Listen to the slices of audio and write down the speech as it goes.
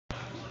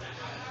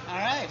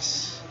Alright.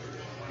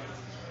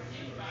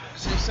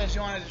 So you said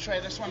you wanted to try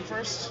this one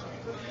first?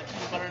 The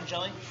peanut butter and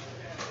jelly?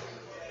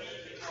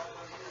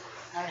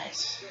 Alright.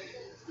 This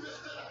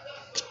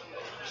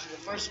is the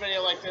first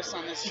video like this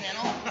on this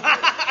channel.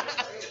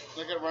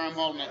 Look at where I'm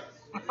holding it.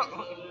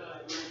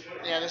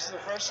 Yeah, this is the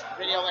first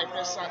video like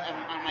this on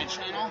my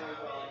channel.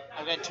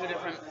 I've got two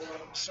different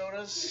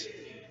sodas,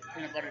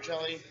 peanut butter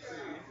jelly,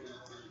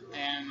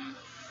 and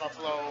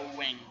buffalo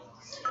wing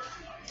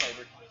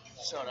flavored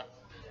soda.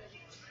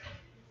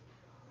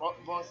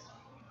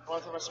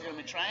 Both of us are going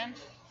to be trying.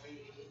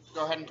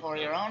 Go ahead and pour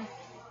your own.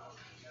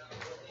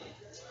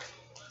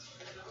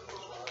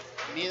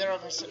 Neither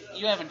of us,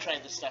 you haven't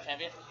tried this stuff, have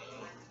you?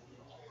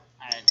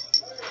 Alright.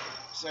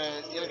 So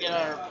you'll get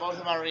both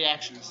of our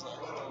reactions there.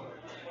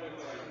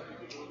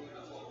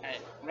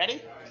 Alright,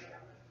 ready?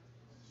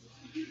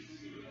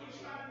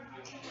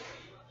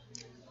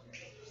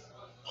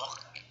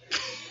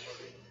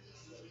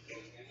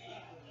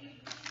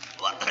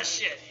 What the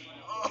shit?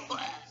 Oh.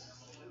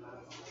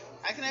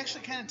 I can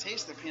actually kind of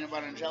taste the peanut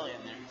butter and jelly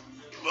in there.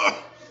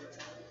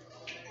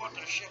 What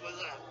the shit was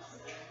that?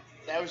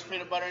 That was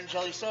peanut butter and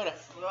jelly soda.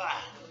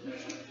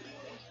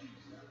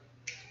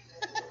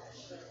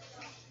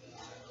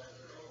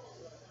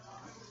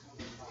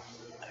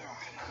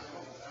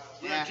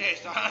 Weird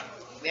taste, huh?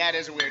 Yeah, it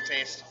is a weird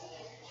taste.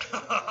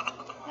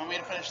 Want me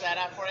to finish that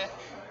out for you?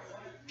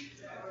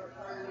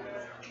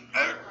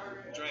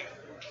 Drink.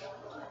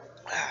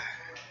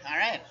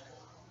 Alright.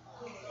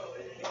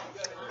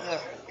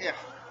 Yeah,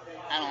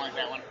 I don't like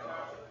that one.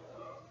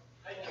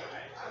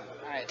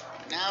 Alright,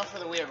 now for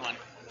the weird one.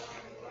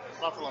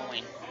 Buffalo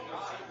wing.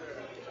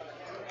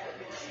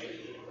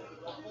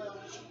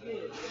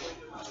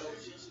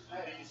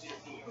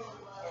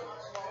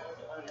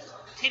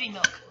 Titty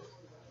milk.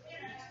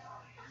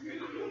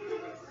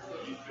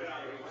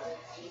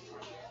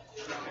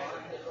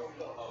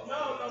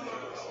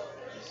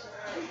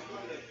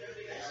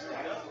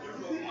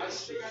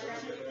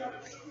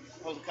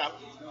 Hold the cup.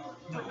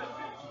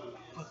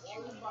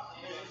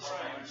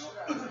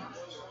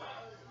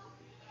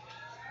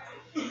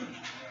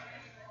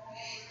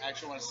 I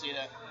actually want to see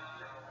that.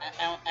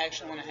 I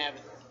actually want to have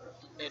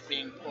it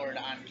being poured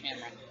on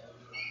camera.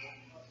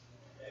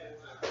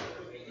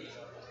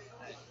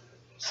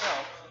 So,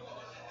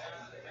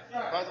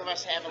 both of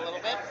us have a little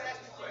bit.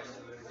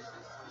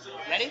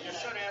 Ready? The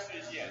short answer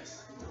is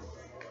yes.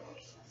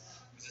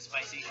 Is it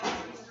spicy?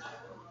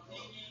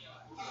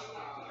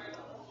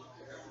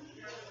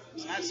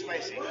 It's not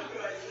spicy.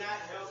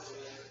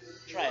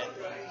 Try it.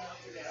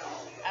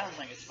 I don't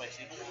think it's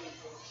spicy.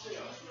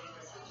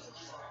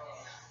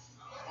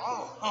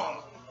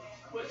 Oh.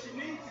 What you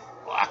need?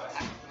 But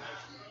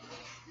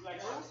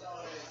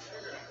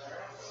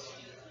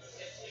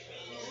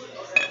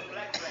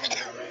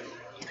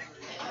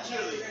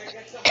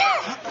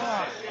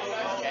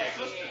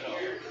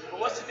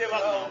what's the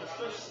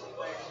difference?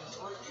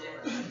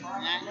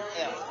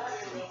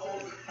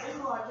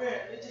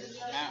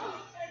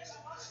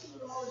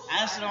 I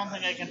honestly don't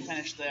think I can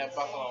finish the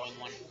buffalo wing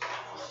one.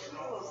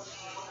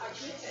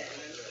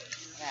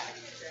 Yeah.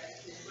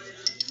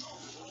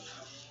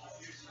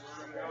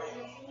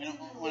 You don't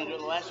want to do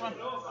the last one?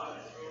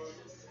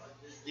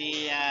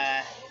 The,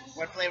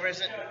 what flavor is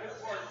it?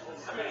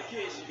 How many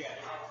kids you got?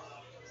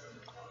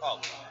 Oh,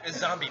 it's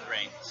zombie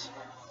brains.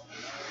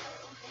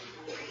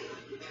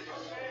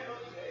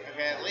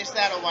 Okay, at least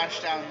that'll wash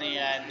down the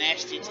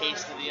nasty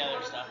taste of the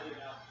other stuff.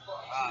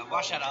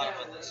 Wash that out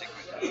with the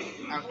secret.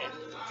 Okay.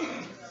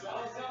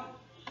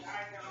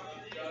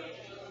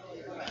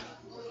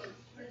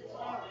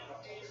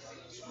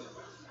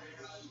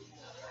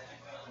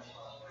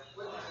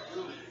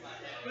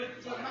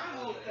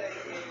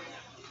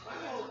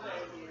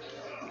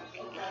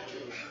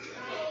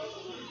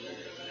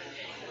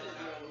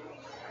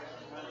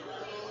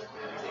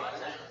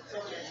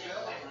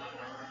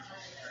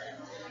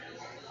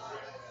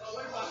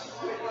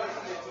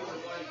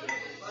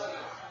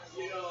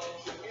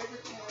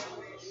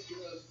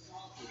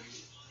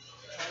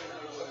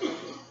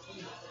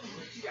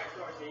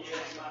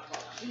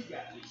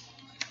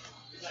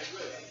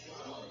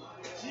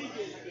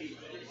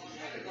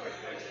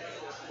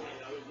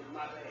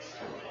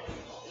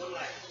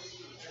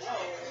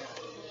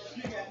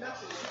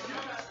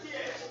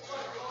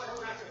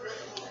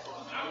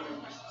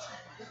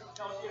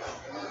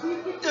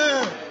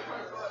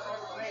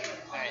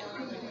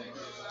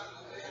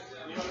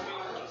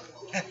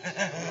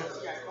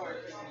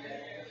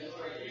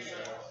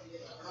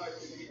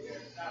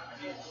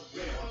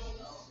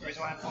 The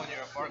reason why I'm pulling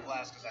your fart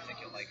glass because I think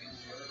you'll like it.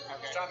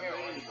 Okay. Strawberry or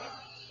orange?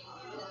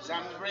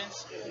 Zombie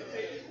brains?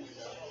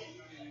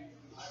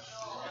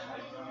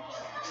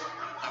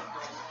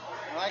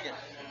 I like it.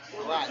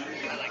 A lot. I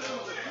like it.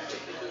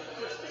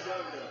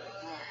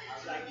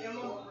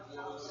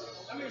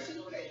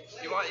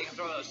 If you want, you can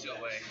throw those two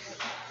away.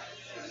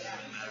 Doesn't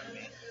matter to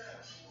me.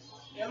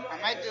 I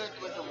might do it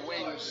with the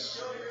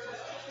wings.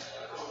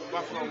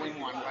 Buffalo wing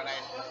one, but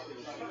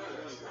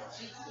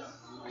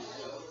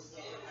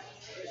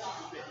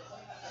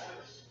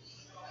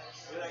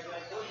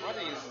what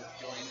are you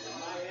doing?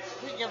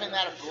 giving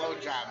that a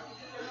blowjob.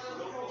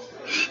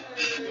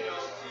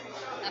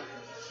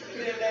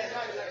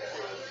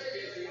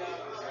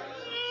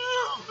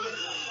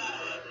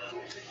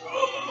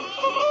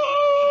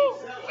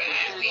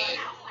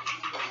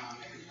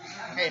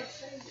 Hey,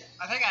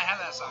 I think I have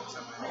that song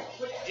somewhere.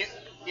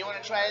 do you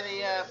want to try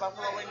the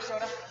buffalo wing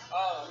soda?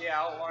 Oh, yeah,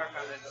 I'll work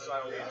on it so I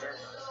don't get jerked.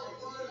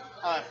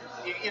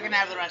 You can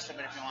have the rest of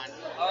it if you want.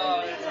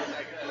 Oh, it's not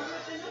that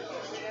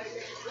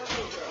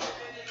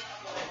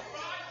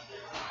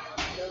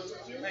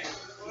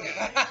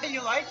good.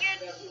 You like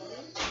it?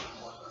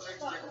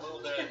 A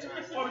little bit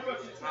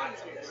of time.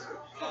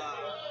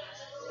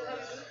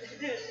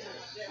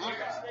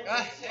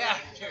 Yeah,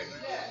 cheers.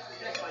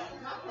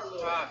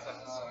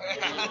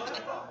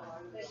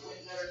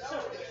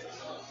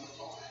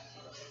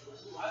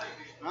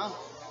 Well,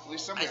 at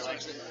least somebody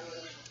likes it.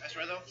 I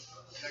swear though,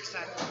 next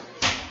time we're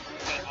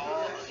gonna get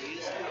all of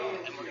these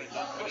and we're gonna do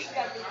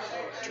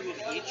 2 of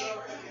each.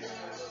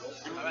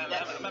 I'm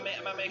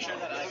gonna make sure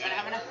that I can.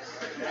 I'm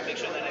gonna make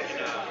sure that I can.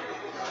 I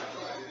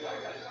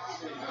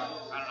don't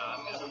know.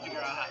 I'm gonna figure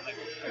out how like.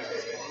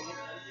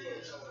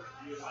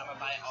 I'm gonna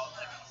buy all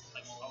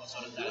all the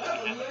sodas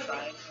that we haven't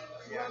tried.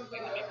 Like the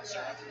maple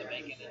syrup and the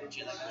bacon and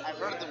shit like that. I've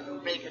heard the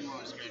bacon one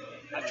was good.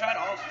 I've tried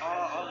all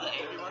the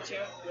Avery ones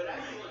here,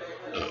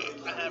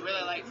 and I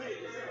really like,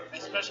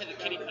 especially the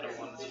kitty piddle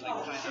ones, like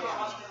pineapple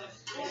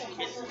or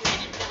something.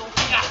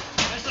 Yeah,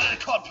 that's what I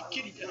call it,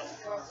 kitty piddle.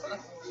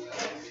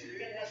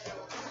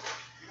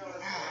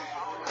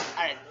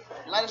 Alright,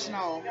 let us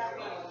know.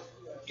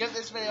 Give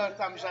this video a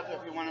thumbs up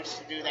if you want us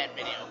to do that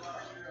video.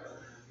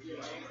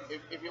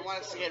 If you want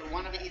us to get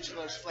one of each of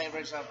those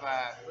flavors of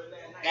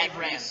that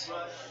brand.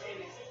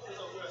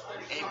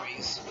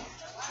 Avery's.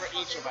 For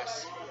each of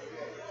us.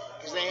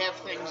 Because they have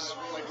things,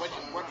 like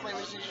what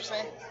flavors did you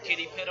say?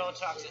 Kitty piddle,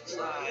 chocolate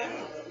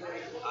slime,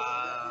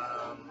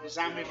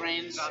 Zombie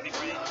brains.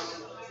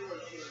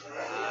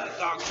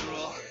 dog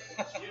drool.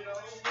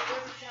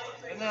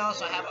 And they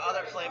also have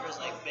other flavors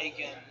like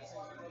bacon.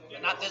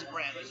 But not this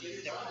brand, it's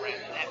a different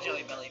brand. They have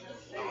Jelly Belly.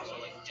 Also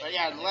like But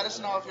yeah, let us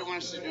know if you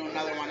want us to do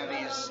another one of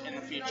these in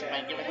the future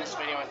by giving this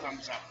video a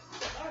thumbs up.